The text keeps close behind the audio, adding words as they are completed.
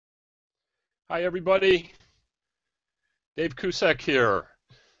Hi, everybody. Dave Kusek here.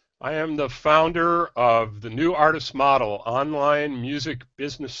 I am the founder of the New Artist Model online music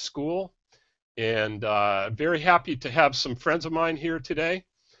business school, and very happy to have some friends of mine here today.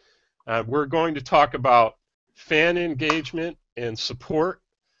 We're going to talk about fan engagement and support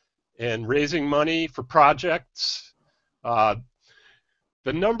and raising money for projects. Uh,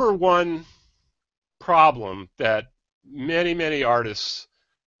 the number one problem that many artists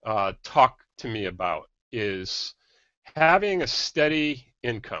talk to me about is having a steady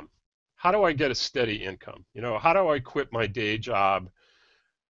income. How do I get a steady income? How do I quit my day job?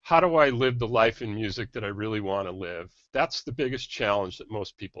 How do I live the life in music that I really want to live? That's the biggest challenge that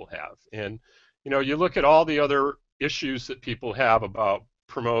most people have. And you look at all the other issues that people have about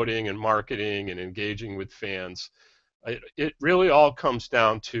promoting and marketing and engaging with fans. It really all comes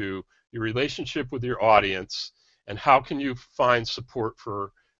down to your relationship with your audience and how can you find support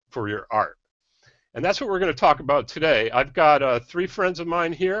for your art. And that's what we're going to talk about today. I've got three friends of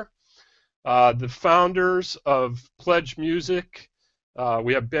mine here, the founders of Pledgemusic.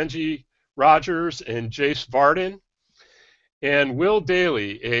 We have Benji Rogers and Jayce Varden, and Will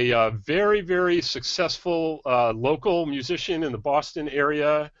Dailey, a very successful local musician in the Boston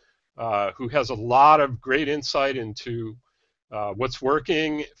area who has a lot of great insight into what's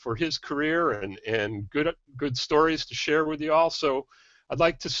working for his career and good stories to share with you all. So I'd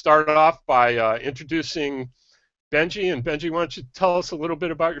like to start off by introducing Benji. And Benji, why don't you tell us a little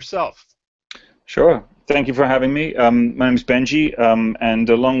bit about yourself? Sure. Thank you for having me. My name's Benji, and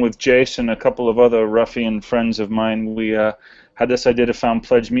along with Jayce and a couple of other ruffian friends of mine, we had this idea to found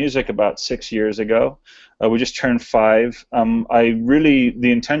Pledgemusic about 6 years ago. We just turned 5. The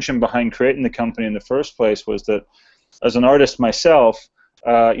intention behind creating the company in the first place was that as an artist myself,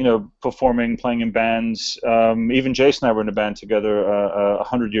 performing, playing in bands. Even Jayce and I were in a band together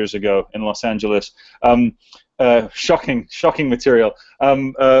 100 years ago in Los Angeles. Shocking material.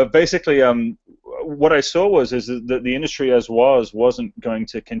 Basically, what I saw is that the industry as wasn't going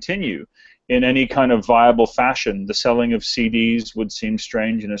to continue in any kind of viable fashion. The selling of CDs would seem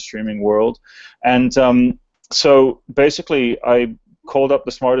strange in a streaming world, and so basically, I called up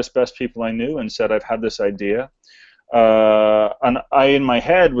the smartest, best people I knew and said, I've had this idea. And I, in my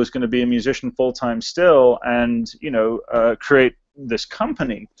head, was going to be a musician full-time still and, create this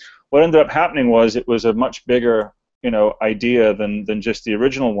company. What ended up happening was it was a much bigger, idea than just the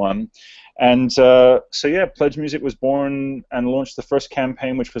original one. And so, yeah, Pledgemusic was born and launched the first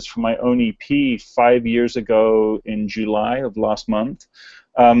campaign, which was for my own EP 5 years ago in July of last month.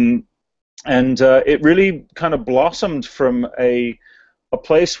 It really kind of blossomed from a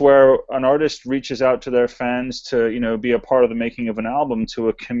place where an artist reaches out to their fans to, be a part of the making of an album, to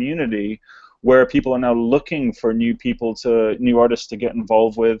a community where people are now looking for new artists to get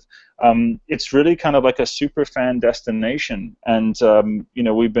involved with. It's really kind of like a super fan destination, and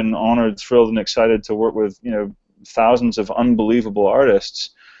we've been honored, thrilled, and excited to work with thousands of unbelievable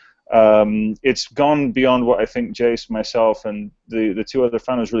artists. It's gone beyond what I think Jayce, myself, and the two other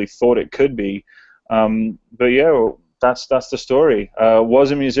founders really thought it could be. But yeah. That's the story. Was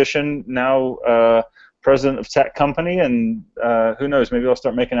a musician, now president of tech company, and who knows? Maybe I'll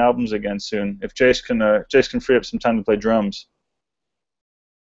start making albums again soon if Jayce can free up some time to play drums.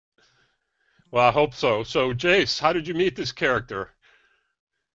 Well, I hope so. So, Jayce, how did you meet this character?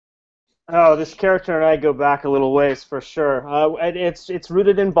 Oh, this character and I go back a little ways for sure. It's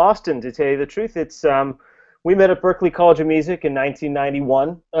rooted in Boston, to tell you the truth. We met at Berklee College of Music in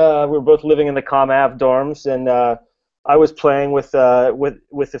 1991. We were both living in the Comm Ave dorms, and I was playing with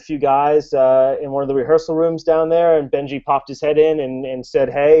a few guys in one of the rehearsal rooms down there, and Benji popped his head in and said,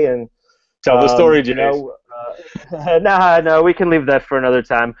 "Hey," and tell the story, Jayce. No, we can leave that for another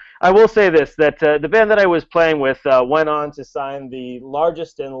time. I will say this: that the band that I was playing with went on to sign the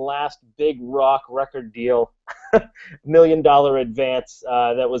largest and last big rock record deal, $1 million advance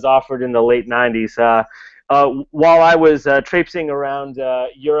that was offered in the late '90s. While I was traipsing around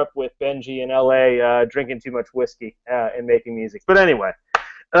Europe with Benji in LA, drinking too much whiskey and making music. But anyway,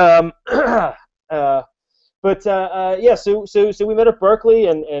 yeah. So we met at Berklee,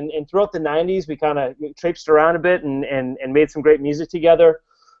 and throughout the '90s, we kind of traipsed around a bit and made some great music together.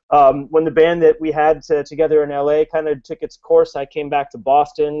 When the band that we had together in LA kind of took its course, I came back to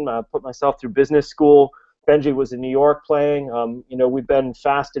Boston, put myself through business school. Benji was in New York playing. We've been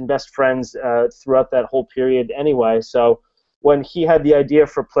fast and best friends throughout that whole period anyway. So when he had the idea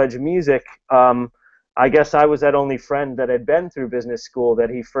for Pledgemusic, I guess I was that only friend that had been through business school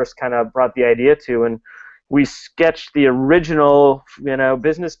that he first kind of brought the idea to. And we sketched the original,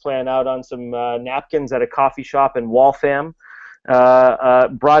 business plan out on some napkins at a coffee shop in Waltham.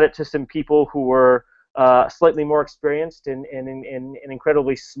 brought it to some people who were slightly more experienced and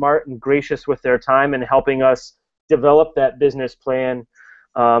incredibly smart and gracious with their time and helping us develop that business plan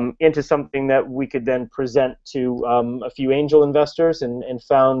into something that we could then present to a few angel investors, and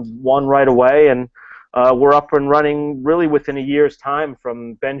found one right away, and we're up and running really within a year's time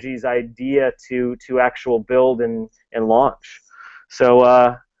from Benji's idea to actual build and launch.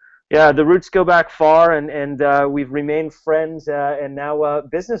 So yeah, the roots go back far, and we've remained friends and now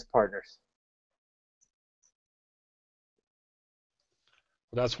business partners.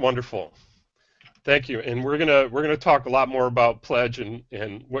 That's wonderful. Thank you. And we're gonna talk a lot more about Pledge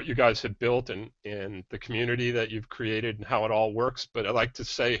and what you guys have built and the community that you've created and how it all works. But I'd like to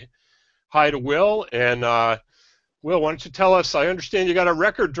say hi to Will. And Will, why don't you tell us? I understand you got a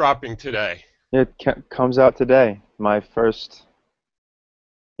record dropping today. It comes out today. My first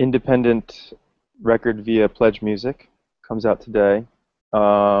independent record via Pledgemusic comes out today.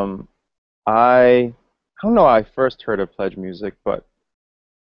 I don't know how I first heard of Pledgemusic, but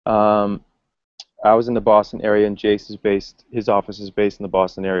I was in the Boston area, and Jayce is based. His office is based in the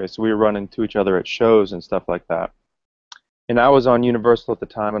Boston area, so we were running into each other at shows and stuff like that. And I was on Universal at the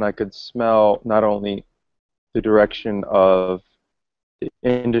time, and I could smell not only the direction of the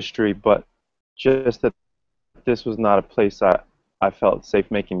industry, but just that this was not a place I felt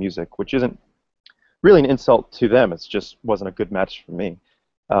safe making music, which isn't really an insult to them. It just wasn't a good match for me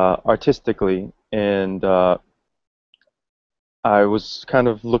artistically, and I was kind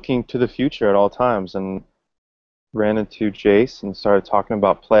of looking to the future at all times, and ran into Jayce and started talking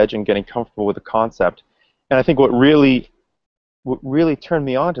about Pledge and getting comfortable with the concept. And I think what really turned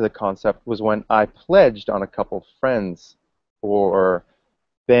me on to the concept was when I pledged on a couple friends or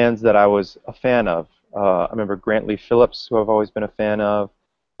bands that I was a fan of. I remember Grantley Phillips, who I've always been a fan of,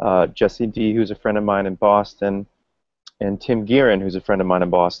 Jesse D, who's a friend of mine in Boston, and Tim Gearin, who's a friend of mine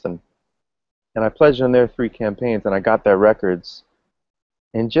in Boston. And I pledged on their 3 campaigns, and I got their records.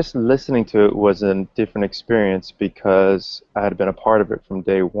 And just listening to it was a different experience because I had been a part of it from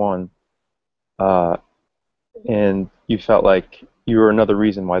day one. And you felt like you were another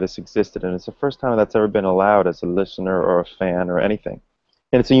reason why this existed. And it's the first time that's ever been allowed as a listener or a fan or anything.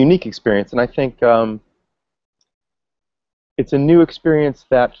 And it's a unique experience. And I think it's a new experience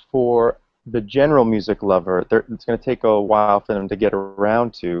that for the general music lover, it's going to take a while for them to get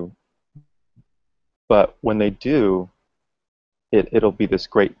around to. But when they do, it'll be this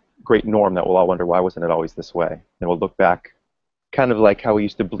great norm that we'll all wonder, why wasn't it always this way? And we'll look back kind of like how we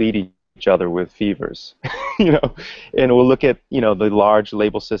used to bleed each other with fevers, you know, and we'll look at, you know, the large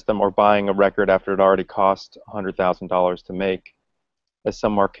label system or buying a record after it already cost $100,000 to make as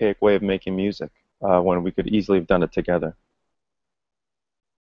some archaic way of making music when we could easily have done it together.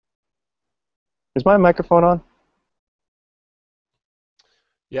 Is my microphone on?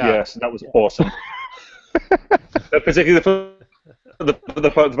 Yeah. Yes, that was awesome. Particularly for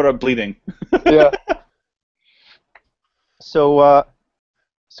the parts that are bleeding. Yeah. So I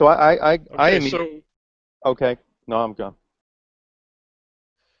Okay, am. Okay. No, I'm gone.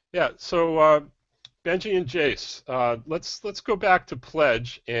 Yeah. So Benji and Jayce, let's go back to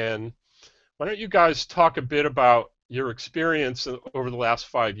Pledge, and why don't you guys talk a bit about your experience over the last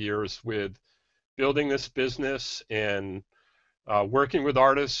 5 years with building this business and working with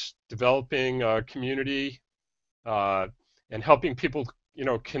artists, developing a community, and helping people, you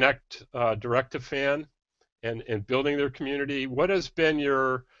know, connect direct to fan and building their community. What has been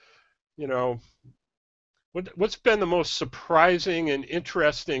your, you know, what's been the most surprising and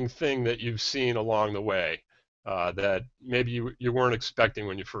interesting thing that you've seen along the way that maybe you weren't expecting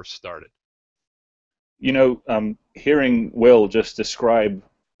when you first started? You know, hearing Will just describe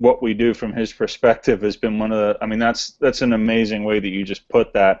what we do from his perspective has been one of the, I mean, that's an amazing way that you just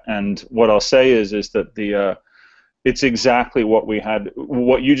put that. And what I'll say is that it's exactly what we had.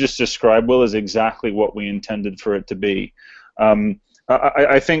 What you just described, Will, is exactly what we intended for it to be.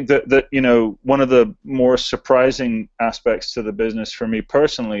 I think that you know, one of the more surprising aspects to the business for me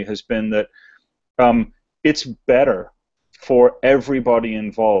personally has been that it's better for everybody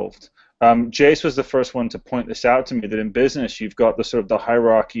involved. Jayce was the first one to point this out to me, that in business you've got the sort of the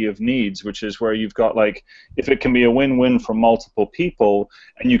hierarchy of needs, which is where you've got, like, if it can be a win-win for multiple people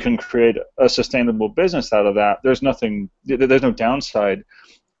and you can create a sustainable business out of that, there's no downside.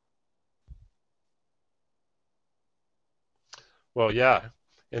 Well, yeah,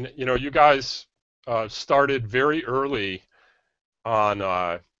 and you know, you guys started very early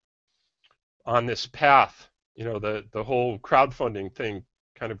on this path. You know, the whole crowdfunding thing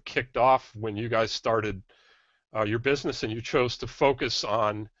kind of kicked off when you guys started your business, and you chose to focus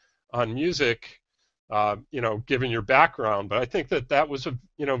on music given your background. But I think that was a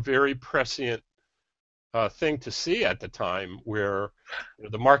very prescient thing to see at the time, where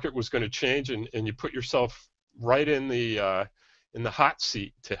the market was going to change, and you put yourself right in the hot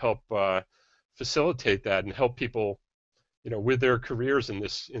seat to help facilitate that and help people with their careers in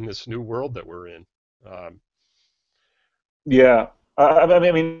this new world that we're in. Yeah,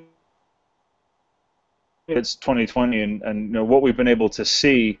 I mean, it's 2020, and what we've been able to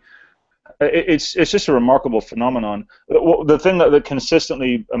see, it's just a remarkable phenomenon. The thing that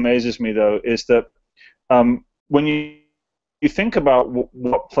consistently amazes me, though, is that when you think about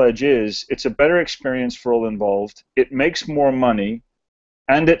what Pledge is, it's a better experience for all involved. It makes more money,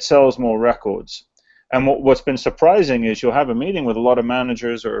 and it sells more records. And what's been surprising is you'll have a meeting with a lot of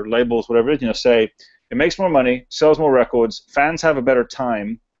managers or labels, whatever it is, say, it makes more money, sells more records, fans have a better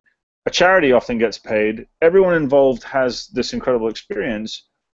time, a charity often gets paid, everyone involved has this incredible experience,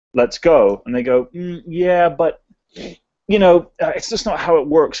 let's go. And they go, yeah, but it's just not how it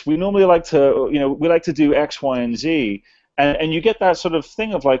works. We normally like to do X, Y, and Z. And you get that sort of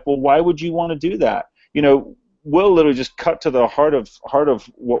thing of like, well, why would you want to do that? Will literally just cut to the heart of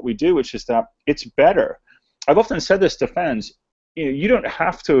what we do, which is that it's better. I've often said this to fans. You don't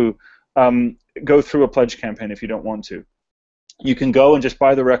have to go through a Pledge campaign if you don't want to. You can go and just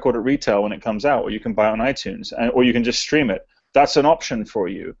buy the record at retail when it comes out, or you can buy it on iTunes, or you can just stream it. That's an option for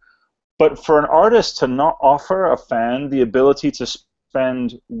you. But for an artist to not offer a fan the ability to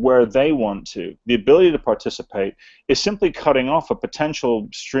spend where they want to, the ability to participate, is simply cutting off a potential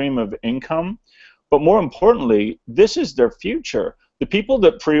stream of income. But more importantly, this is their future. The people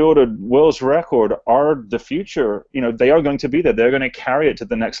that pre-ordered Will's record are the future. They are going to be there. They're going to carry it to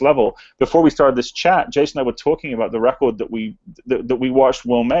the next level. Before we started this chat, Jayce and I were talking about the record that we watched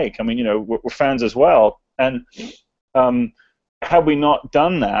Will make. I mean, we're fans as well. And had we not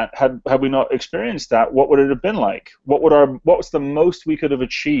done that, had we not experienced that, what would it have been like? What was the most we could have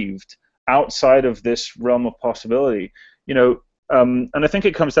achieved outside of this realm of possibility? And I think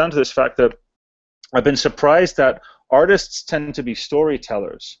it comes down to this fact that I've been surprised that artists tend to be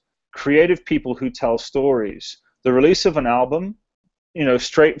storytellers, creative people who tell stories. The release of an album,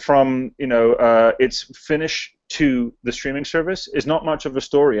 straight from its finish to the streaming service, is not much of a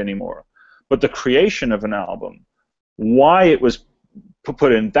story anymore. But the creation of an album, why it was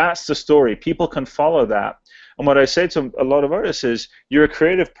put in, that's the story. People can follow that. And what I say to a lot of artists is, you're a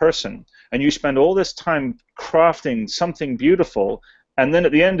creative person, and you spend all this time crafting something beautiful, and then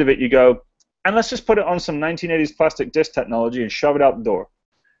at the end of it you go, and let's just put it on some 1980s plastic disc technology and shove it out the door.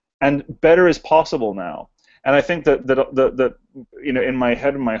 And better is possible now. And I think that in my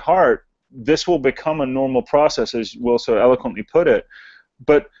head and my heart, this will become a normal process, as Will so eloquently put it.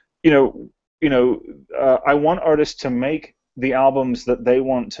 But I want artists to make the albums that they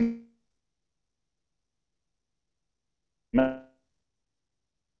want to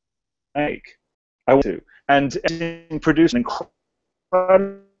make. I want to, and produce an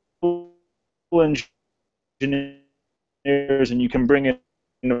incredible engineers, and you can bring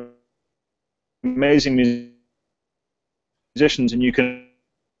in amazing musicians, and you can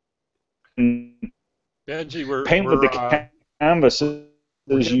Benji, paint with the canvas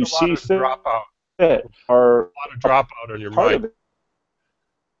as you see fit. A lot of dropout on your mic.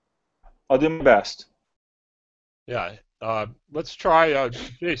 I'll do my best. Yeah. Let's try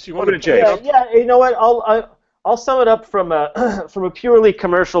Jayce. You want to Jayce? Yeah. You know what? I'll sum it up from a purely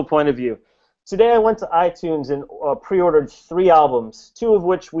commercial point of view. Today I went to iTunes and pre-ordered 3 albums, 2 of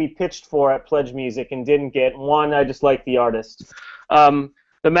which we pitched for at Pledgemusic and didn't get. 1, I just liked the artist. The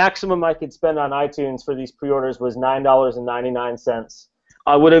maximum I could spend on iTunes for these pre-orders was $9.99.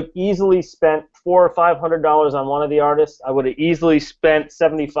 I would have easily spent $400 or $500 on one of the artists. I would have easily spent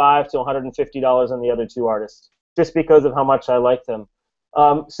 $75 to $150 on the other 2 artists, just because of how much I like them.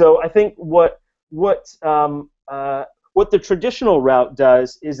 So I think what the traditional route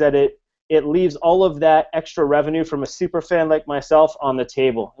does is that it leaves all of that extra revenue from a super fan like myself on the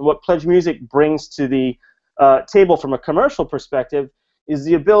table. And what Pledgemusic brings to the table from a commercial perspective is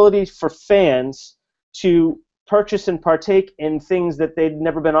the ability for fans to purchase and partake in things that they'd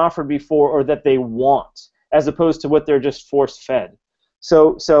never been offered before or that they want, as opposed to what they're just force-fed.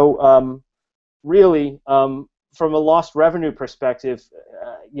 So really, from a lost revenue perspective,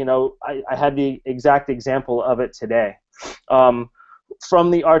 I had the exact example of it today.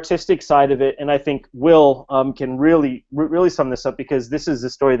 From the artistic side of it, and I think Will can really sum this up, because this is the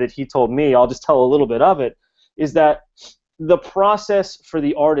story that he told me. I'll just tell a little bit of it. Is that the process for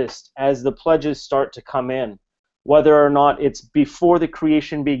the artist as the pledges start to come in, whether or not it's before the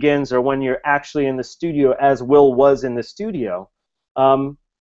creation begins or when you're actually in the studio, as Will was in the studio,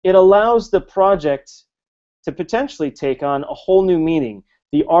 it allows the project to potentially take on a whole new meaning.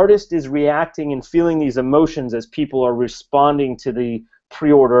 The artist is reacting and feeling these emotions as people are responding to the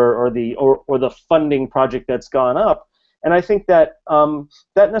pre-order or the funding project that's gone up. And I think that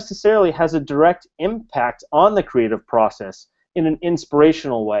that necessarily has a direct impact on the creative process in an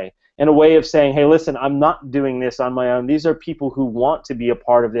inspirational way, in a way of saying, hey, listen, I'm not doing this on my own. These are people who want to be a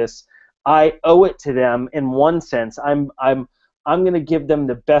part of this. I owe it to them in one sense. I'm going to give them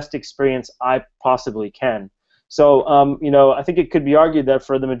the best experience I possibly can. So, you know, I think it could be argued that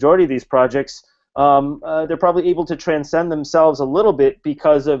for the majority of these projects, they're probably able to transcend themselves a little bit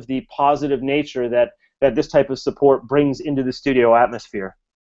because of the positive nature that this type of support brings into the studio atmosphere.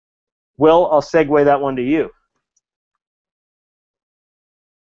 Will, I'll segue that one to you.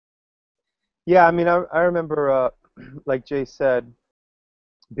 Yeah, I mean, I remember, like Jay said,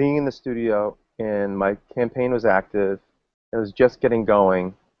 being in the studio, and my campaign was active. It was just getting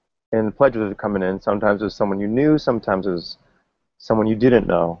going, and the pledges were coming in. Sometimes it was someone you knew, sometimes it was someone you didn't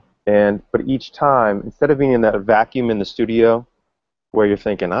know. But each time, instead of being in that vacuum in the studio, where you're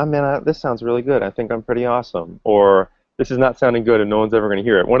thinking, oh man, this sounds really good, I think I'm pretty awesome, or this is not sounding good and no one's ever going to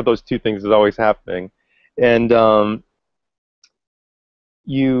hear it. One of those two things is always happening. And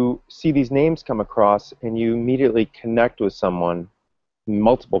you see these names come across and you immediately connect with someone,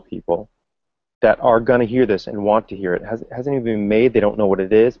 multiple people, that are going to hear this and want to hear it. It hasn't even been made, they don't know what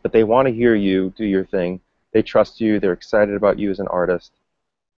it is, but they want to hear you do your thing. They trust you, they're excited about you as an artist,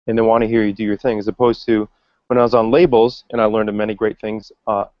 and they want to hear you do your thing, as opposed to when I was on labels, and I learned many great things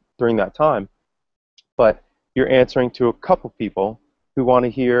during that time, but you're answering to a couple people who want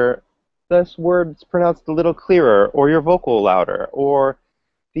to hear this word's pronounced a little clearer, or your vocal louder, or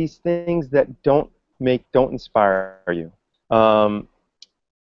these things that don't inspire you,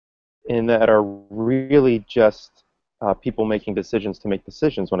 and that are really just people making decisions to make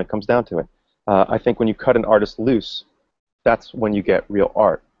decisions when it comes down to it. I think when you cut an artist loose, that's when you get real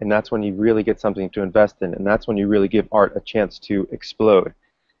art, and that's when you really get something to invest in, and that's when you really give art a chance to explode.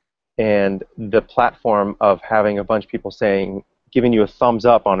 And the platform of having a bunch of people saying, giving you a thumbs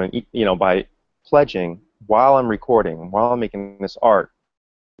up on an, by pledging while I'm recording, while I'm making this art,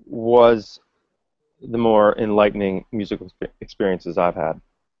 was the more enlightening musical experiences I've had.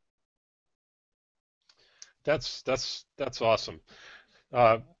 That's awesome.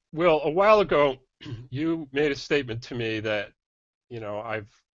 Will, a while ago, you made a statement to me that, you know,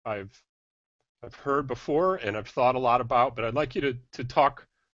 I've heard before and I've thought a lot about, but I'd like you to talk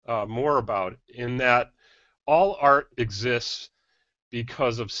more about, in that all art exists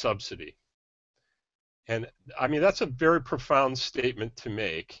because of subsidy. And I mean, that's a very profound statement to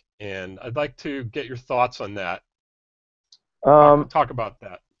make, and I'd like to get your thoughts on that. Talk about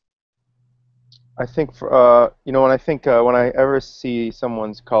that. I think, when I ever see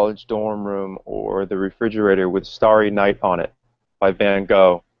someone's college dorm room or the refrigerator with Starry Night on it by Van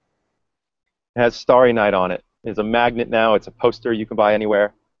Gogh, it has Starry Night on it. It's a magnet now. It's a poster you can buy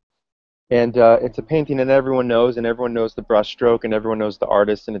anywhere. And it's a painting that everyone knows, and everyone knows the brushstroke, and everyone knows the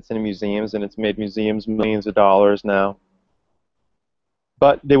artist, and it's in museums, and it's made museums millions of dollars now.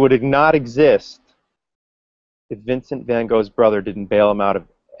 But they would not exist if Vincent Van Gogh's brother didn't bail him out of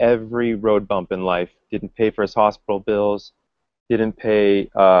every road bump in life, didn't pay for his hospital bills, didn't pay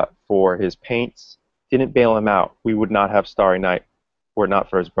for his paints, didn't bail him out. We would not have Starry Night were it not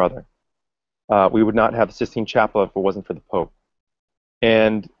for his brother. We would not have the Sistine Chapel if it wasn't for the Pope.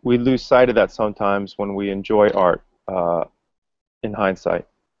 And we lose sight of that sometimes when we enjoy art in hindsight.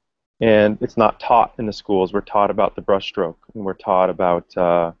 And it's not taught in the schools. We're taught about the brushstroke, and we're taught about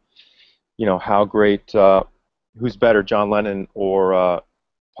how great, who's better, John Lennon or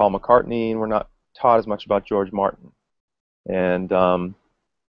Paul McCartney, and we're not taught as much about George Martin. And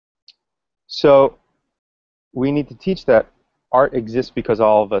so we need to teach that art exists because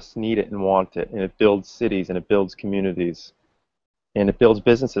all of us need it and want it, and it builds cities, and it builds communities, and it builds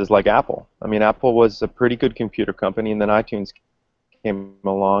businesses like Apple. I mean, Apple was a pretty good computer company, and then iTunes came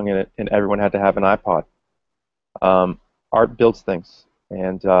along, and everyone had to have an iPod. Art builds things,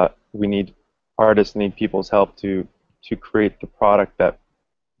 and artists need people's help to create the product that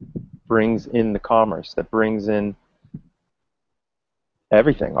brings in the commerce, that brings in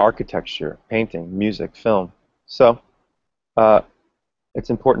everything: architecture, painting, music, film. So it's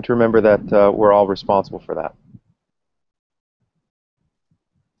important to remember that we're all responsible for that.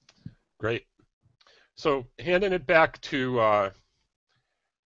 Great. So handing it back to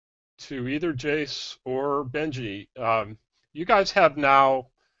either Jayce or Benji, you guys have now,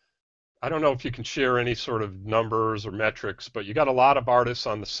 I don't know if you can share any sort of numbers or metrics, but you got a lot of artists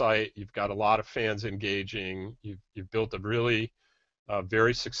on the site. You've got a lot of fans engaging. You've built a really a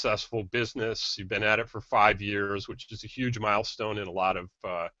very successful business. You've been at it for 5 years, which is a huge milestone in a lot of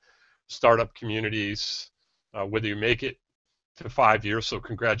startup communities, whether you make it to 5 years, so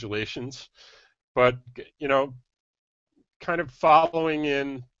congratulations. But, kind of following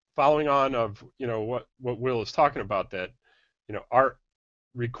on of, what Will is talking about, that, art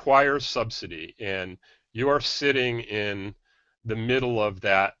requires subsidy, and you are sitting in the middle of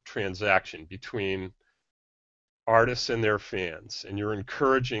that transaction between artists and their fans, and you're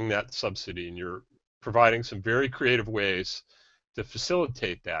encouraging that subsidy, and you're providing some very creative ways to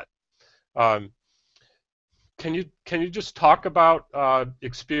facilitate that. Um, can you just talk about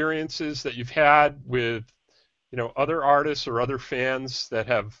experiences that you've had with other artists or other fans that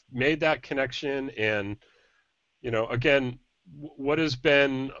have made that connection, and again, what has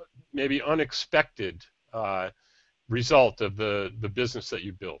been maybe unexpected result of the business that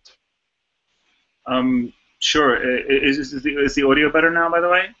you built? Sure. Is the audio better now, by the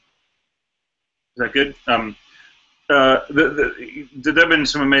way? Is that good? There have been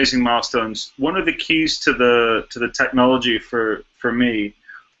some amazing milestones. One of the keys to the technology for me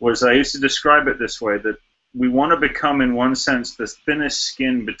was, I used to describe it this way, that we want to become, in one sense, the thinnest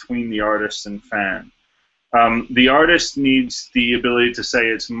skin between the artist and fan. The artist needs the ability to say,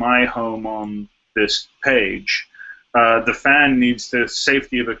 it's my home on this page. The fan needs the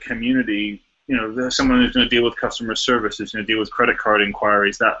safety of a community, someone who's going to deal with customer service, who's going to deal with credit card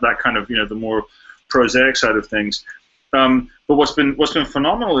inquiries, that kind of, the more prosaic side of things. But what's been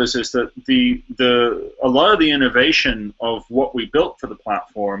phenomenal is that a lot of the innovation of what we built for the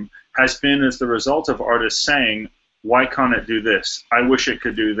platform has been as the result of artists saying, why can't it do this? I wish it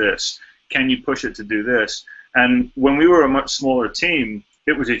could do this. Can you push it to do this? And when we were a much smaller team,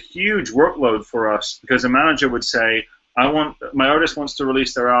 it was a huge workload for us, because a manager would say, my artist wants to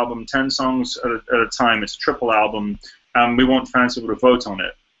release their album 10 songs at a time. It's a triple album, and we want fans to be able to vote on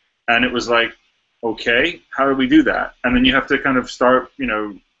it. And it was like, okay, how do we do that? And then you have to kind of start,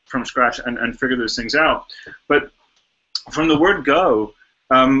 from scratch and figure those things out. But from the word go,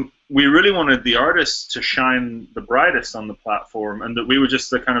 we really wanted the artists to shine the brightest on the platform, and that we were just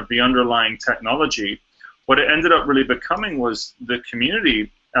the underlying technology. What it ended up really becoming was the community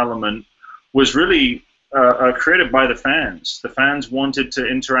element was really created by the fans. The fans wanted to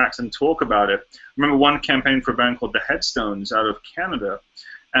interact and talk about it. I remember one campaign for a band called the Headstones out of Canada,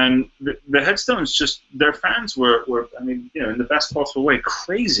 and the Headstones, just their fans were in the best possible way,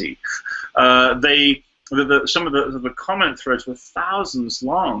 crazy. Some of the comment threads were thousands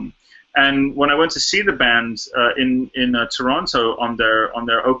long. And when I went to see the band in Toronto on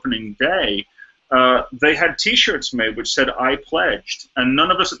their opening day, they had T-shirts made which said "I pledged," and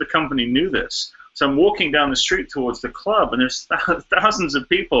none of us at the company knew this. So I'm walking down the street towards the club, and there's thousands of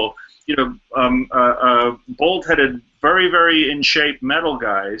people, bald-headed, very, very in shape metal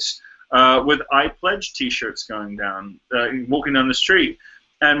guys with "I pledge" T-shirts going down, walking down the street,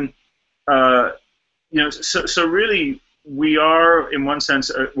 and so really. We are, in one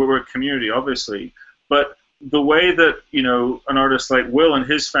sense, we're a community, obviously, but the way that an artist like Will and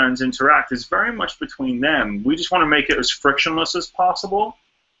his fans interact is very much between them. We just want to make it as frictionless as possible,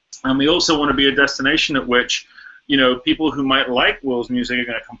 and we also want to be a destination at which people who might like Will's music are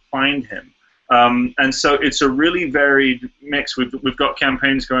going to come find him. And so it's a really varied mix. We've got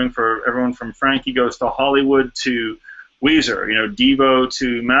campaigns going for everyone from Frankie Goes to Hollywood to Weezer, Devo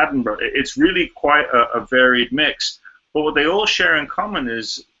to Madden. It's really quite a varied mix. But what they all share in common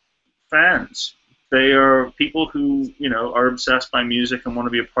is fans. They are people who, are obsessed by music and want to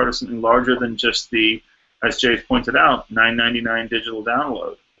be a part of something larger than just the, as Jayce pointed out, $9.99 digital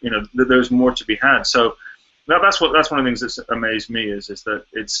download. There's more to be had. So that's one of the things that's amazed me is that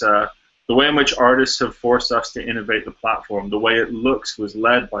it's the way in which artists have forced us to innovate the platform. The way it looks was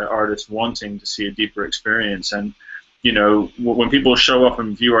led by artists wanting to see a deeper experience. And when people show up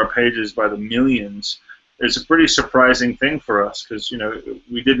and view our pages by the millions, it's a pretty surprising thing for us, because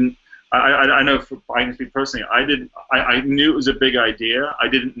we didn't. I know I can speak personally. I knew it was a big idea. I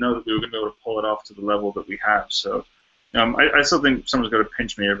didn't know that we were going to be able to pull it off to the level that we have. So I still think someone's got to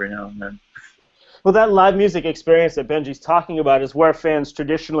pinch me every now and then. Well, that live music experience that Benji's talking about is where fans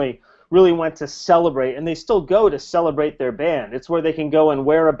traditionally really went to celebrate, and they still go to celebrate their band. It's where they can go and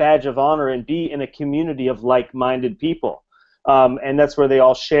wear a badge of honor and be in a community of like-minded people. And that's where they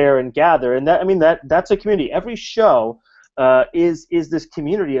all share and gather, and that's a community. Every show is this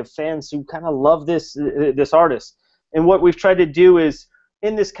community of fans who kind of love this artist. And what we've tried to do is,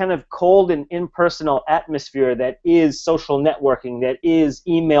 in this kind of cold and impersonal atmosphere that is social networking, that is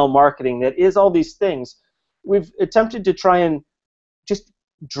email marketing, that is all these things, we've attempted to try and just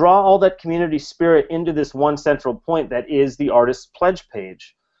draw all that community spirit into this one central point that is the artist's pledge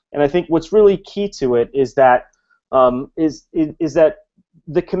page. And I think what's really key to it is that is that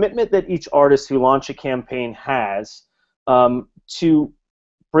the commitment that each artist who launch a campaign has to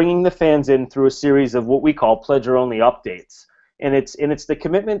bringing the fans in through a series of what we call pledger-only updates, and it's the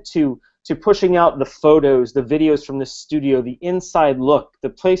commitment to pushing out the photos, the videos from the studio, the inside look, the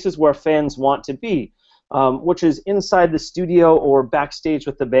places where fans want to be, which is inside the studio or backstage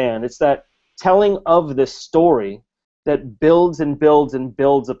with the band. It's that telling of the story that builds and builds and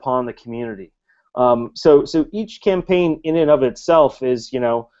builds upon the community. So each campaign in and of itself is,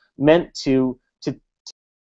 meant to